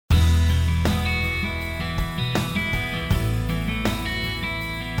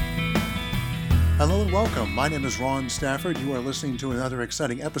Hello and welcome. My name is Ron Stafford. You are listening to another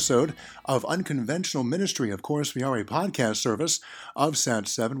exciting episode of Unconventional Ministry. Of course, we are a podcast service of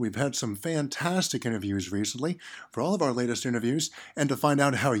Sat7. We've had some fantastic interviews recently. For all of our latest interviews, and to find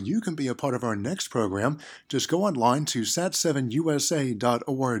out how you can be a part of our next program, just go online to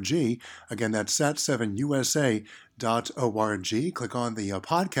sat7usa.org. Again, that's sat7usa.org. Click on the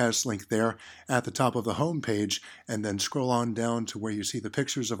podcast link there at the top of the homepage, and then scroll on down to where you see the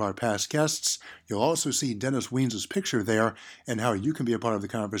pictures of our past guests. You'll also see Dennis Weens' picture there and how you can be a part of the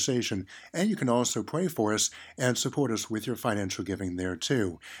conversation. And you can also pray for us and support us with your financial giving there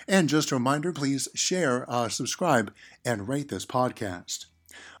too. And just a reminder, please share, subscribe, and rate this podcast.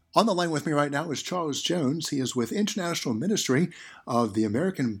 On the line with me right now is Charles Jones. He is with International Ministry of the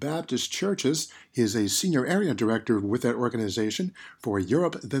American Baptist Churches. He is a senior area director with that organization for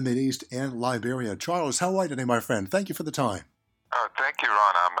Europe, the Mideast, and Liberia. Charles, how are you today, my friend? Thank you for the time. Thank you,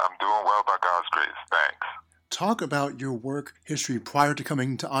 Ron. I'm doing well by God's grace. Thanks. Talk about your work history prior to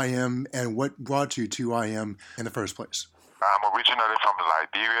coming to IM and what brought you to IM in the first place. I'm originally from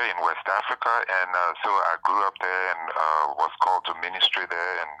Liberia in West Africa, and so I grew up there and was called to ministry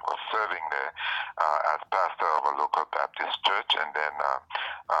there and was serving there as pastor of a local Baptist church. And then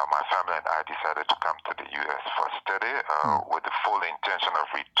my family and I decided to come to the U.S. for study with the full intention of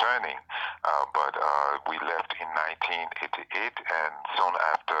returning, but we left in 1988, and soon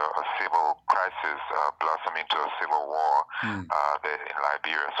after a civil crisis blossomed into a civil war there in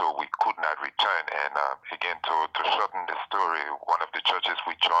Liberia, so we could not return. And again, to shorten the story, one of the churches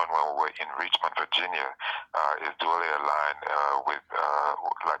we joined when we were in Richmond, Virginia, is dually aligned with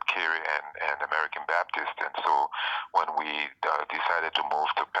Carey and American Baptist. And so when we decided to move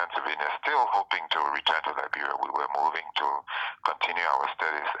to Pennsylvania, still hoping to return to Liberia, we were moving to continue our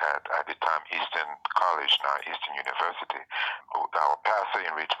studies at the time Eastern College, now Eastern University. Our pastor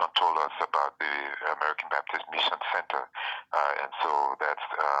in Richmond told us about the American Baptist Mission Center, and so that's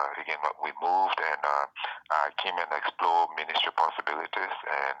again what we moved, and I came and explored ministry possibilities.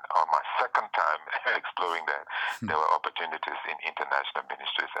 And on my second time exploring that, there were opportunities in international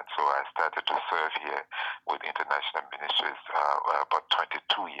ministries, and so I started to serve here with international ministries about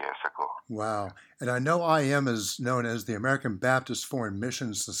 22 years ago. Wow. And I know IM is known as the American Baptist Foreign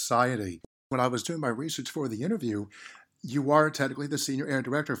Missions Society. When I was doing my research for the interview, you are technically the senior area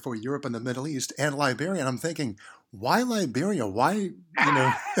director for Europe and the Middle East and Liberia. And I'm thinking, why Liberia? Why,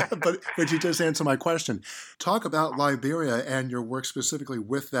 but you just answered my question. Talk about Liberia and your work specifically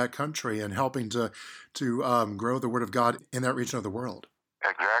with that country and helping to grow the Word of God in that region of the world.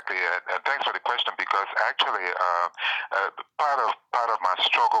 Exactly, and thanks for the question, because actually part of my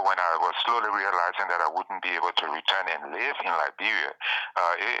struggle when I was slowly realizing that I wouldn't be able to return and live in Liberia,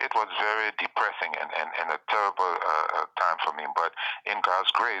 it was very depressing and a terrible time for me. But in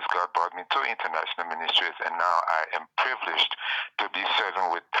God's grace, God brought me to international ministries, and now I am privileged to be serving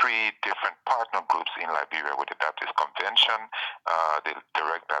with 3 different partner groups in Liberia, with the Baptist Convention, the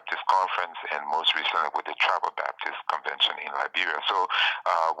Direct Baptist Conference, and most recently with the Tribal Baptist Convention in Liberia. So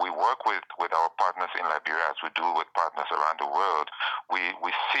we work with our partners in Liberia as we do with partners around the world.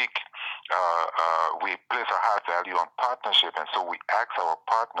 We seek, we place a high value on partnership, and so we ask our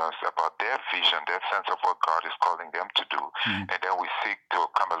partners about their vision, their sense of what God is calling them to do, and then we seek to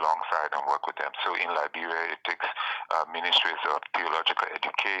come alongside and work with them. So in Liberia, it takes ministries of theological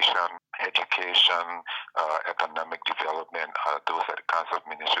education, economic development. Those are the kinds of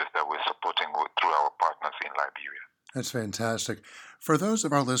ministries that we're supporting through our partners in Liberia. That's fantastic. For those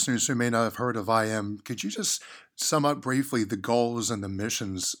of our listeners who may not have heard of IM, could you just sum up briefly the goals and the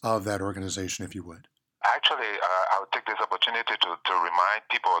missions of that organization, if you would? Actually, I would take this opportunity to remind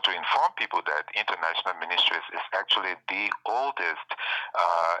people, or to inform people, that International Ministries is actually the oldest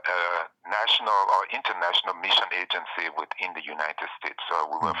national or international mission agency within the United States. So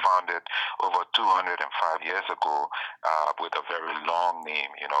we were founded over 205 years ago with a very long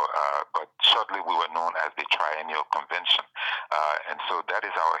name, but shortly we were known as the Triennial Convention. And so that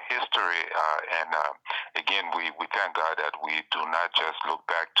is our history. And again, we thank God that we do not just look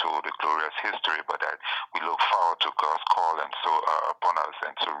back to the glorious history, but that we look forward to God's call and so upon us.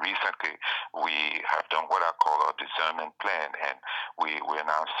 And so recently we have done what I call a discernment plan, and we're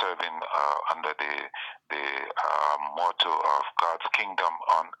now serving under the motto of God's kingdom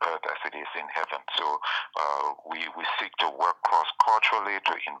on earth as it is in heaven. So we seek to work cross-culturally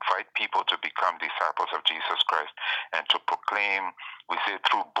to invite people to become disciples of Jesus Christ and to proclaim, we say,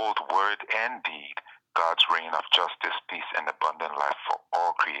 through both word and deed, God's reign of justice, peace, and abundant life for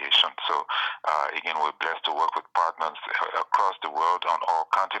all creation. So, again, we're blessed to work with partners across the world on all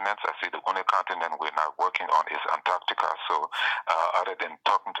continents. I see the only continent we're not working on is Antarctica. So, other than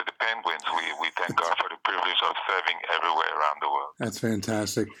talking to the penguins, we thank God for the privilege of serving everywhere around the world. That's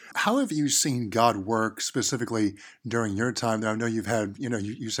fantastic. How have you seen God work specifically during your time there? I know you've had,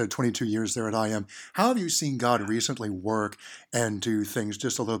 you said 22 years there at IM. How have you seen God recently work and do things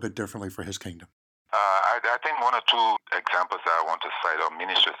just a little bit differently for his kingdom? I think one or two examples that I want to cite, or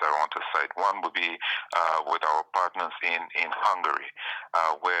ministries that I want to cite. One would be with our partners in Hungary,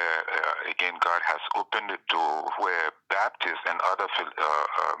 where, again, God has opened the door where Baptists and other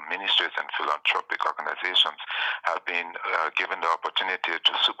ministries and philanthropic organizations have been given the opportunity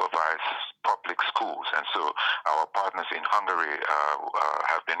to supervise public schools. And so our partners in Hungary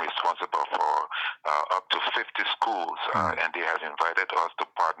have been responsible for up to 50 schools, and they have invited us to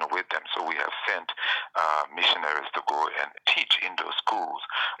partner with them. So we have sent missionaries to go and teach in those schools,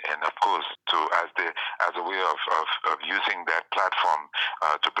 and of course, as a way of using that platform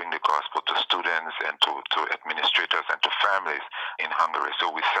to bring the gospel to students and to administrators and to families in Hungary. So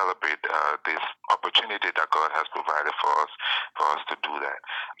we celebrate this opportunity that God has provided for us to do that.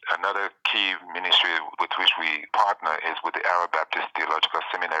 Another key ministry with which we partner is with the Arab Baptist Theological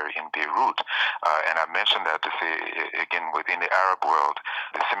Seminary in Beirut, and I mentioned that to say, again, within the Arab world,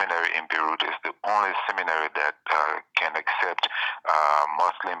 the seminary in Beirut is the only seminary that can accept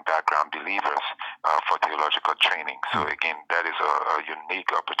Muslim background believers for theological training. So again, that is a unique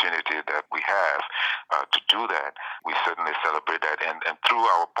opportunity that we have to do that. We certainly celebrate that, and through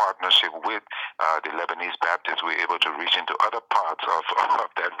our partnership with the Lebanese Baptists, we're able to reach into other parts of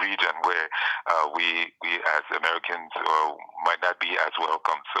that region where we as Americans might not be as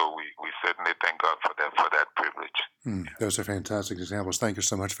welcome. So we certainly thank God for that privilege. Those are fantastic examples. Thank you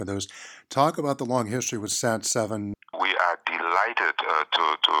so much for those. Talk about the long history with SAT7. We are delighted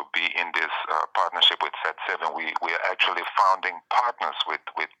to be in this partnership with SAT7. We are actually founding partners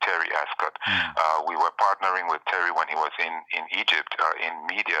with Terry Ascott. We were partnering with Terry when he was in Egypt in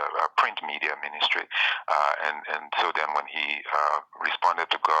media, print media ministry. And so then when he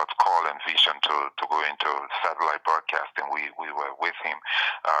responded to God's call and vision to go into satellite broadcasting, we were with him.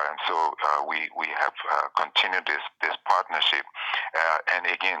 And so we have continued this partnership. And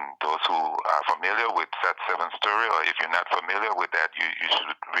again, those who are familiar with SAT7 story, or if you're not familiar with that, you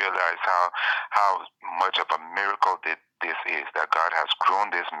should realize how much of a miracle this is, that God has grown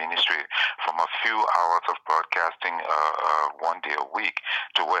this ministry from a few hours of broadcasting one day a week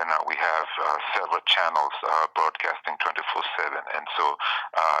to where now we have several channels broadcasting 24/7. And so,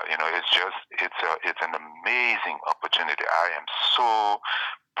 it's an amazing opportunity. I am so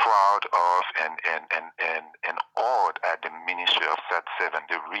proud of and awed at the ministry of SAT7,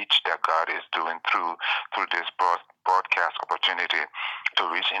 the reach that God is doing through this broadcast opportunity to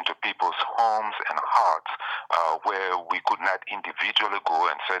reach into people's homes and hearts where we could not individually go,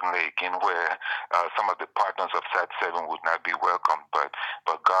 and certainly again where some of the partners of SAT7 would not be welcome, but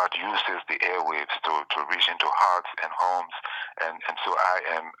God uses the airwaves to reach into hearts and homes, and so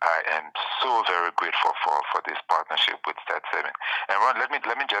I am so very grateful for this partnership with SAT7. And Ron, let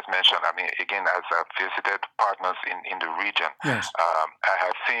me just mention, I mean, again, as I've visited partners in the region, yes. I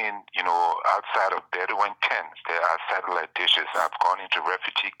have seen, outside of Bedouin tents, there are satellite dishes. I've gone into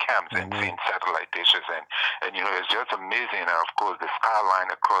refugee camps and seen satellite dishes, and it's just amazing. And of course, the skyline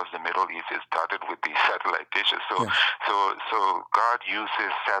across the Middle East is started with these satellite dishes. So, so God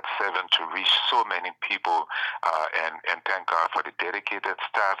uses SAT7 to reach so many people, and thank God for the dedicated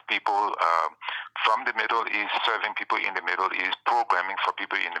staff, people from the Middle East, serving people in the Middle East, programming for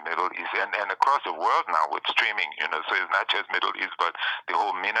people in the Middle East, and across the world now with streaming. So it's not just Middle East, but the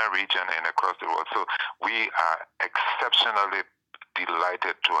whole MENA region and across the world. So we are exceptionally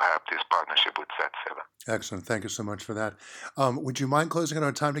delighted to have this partnership with SAT7. Excellent. Thank you so much for that. Would you mind closing out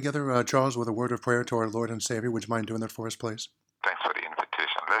our time together, Charles, with a word of prayer to our Lord and Savior? Would you mind doing that for us, please? Thanks for the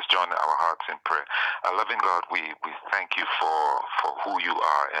invitation. Let's join our hearts in prayer. Loving God, we thank you for who you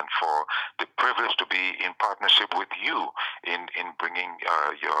are and for the privilege to be in partnership with you in bringing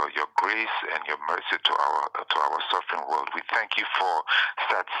your grace and your mercy to our suffering world. We thank you for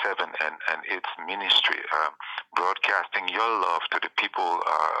SAT7 and its ministry, broadcasting your love to the people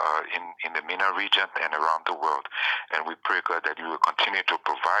in the MENA region and around the world. And we pray, God, that you will continue to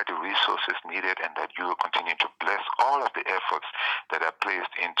provide the resources needed, and that you will continue to bless all of the efforts that are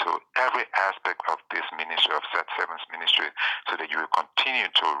placed into every aspect of this ministry, of SAT7's ministry. ministry, so that you will continue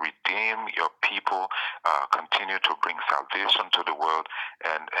to redeem your people, continue to bring salvation to the world,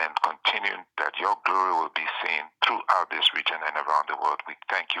 and continue that your glory will be seen throughout this region and around the world. We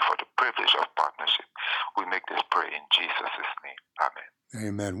thank you for the privilege of partnership. We make this prayer in Jesus' name. Amen.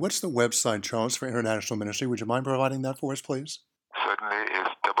 Amen. What's the website, Charles, for international ministry? Would you mind providing that for us, please? Certainly, it's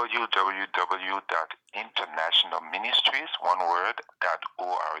www.internationalministries.org.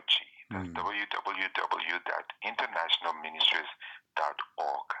 That's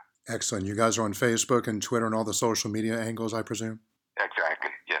www.internationalministries.org. Excellent. You guys are on Facebook and Twitter and all the social media angles, I presume?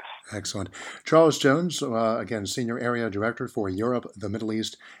 Exactly, yes. Excellent. Charles Jones, again, Senior Area Director for Europe, the Middle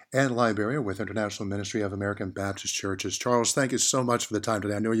East, and Liberia with International Ministry of American Baptist Churches. Charles, thank you so much for the time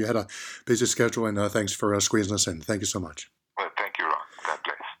today. I know you had a busy schedule, and thanks for squeezing us in. Thank you so much. Well, thank you, Ron. God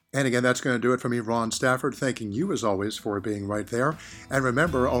bless. And again, that's going to do it for me, Ron Stafford, thanking you as always for being right there. And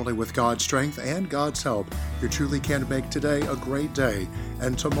remember, only with God's strength and God's help, you truly can make today a great day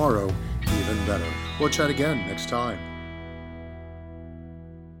and tomorrow even better. We'll chat again next time.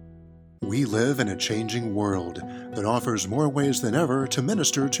 We live in a changing world that offers more ways than ever to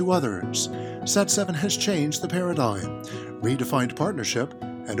minister to others. Sat7 has changed the paradigm, redefined partnership,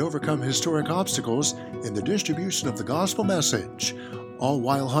 and overcome historic obstacles in the distribution of the gospel message, all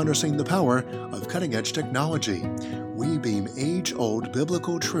while harnessing the power of cutting-edge technology. We beam age-old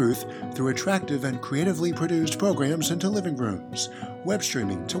biblical truth through attractive and creatively produced programs into living rooms, web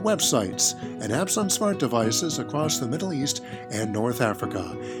streaming to websites, and apps on smart devices across the Middle East and North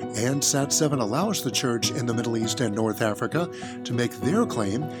Africa. And Sat7 allows the church in the Middle East and North Africa to make their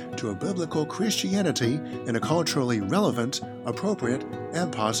claim to a biblical Christianity in a culturally relevant, appropriate,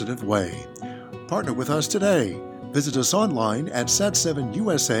 and positive way. Partner with us today. Visit us online at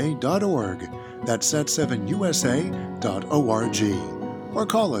sat7usa.org. That's sat7usa.org. Or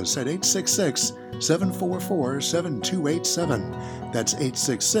call us at 866-744-7287. That's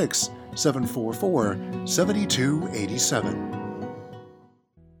 866-744-7287.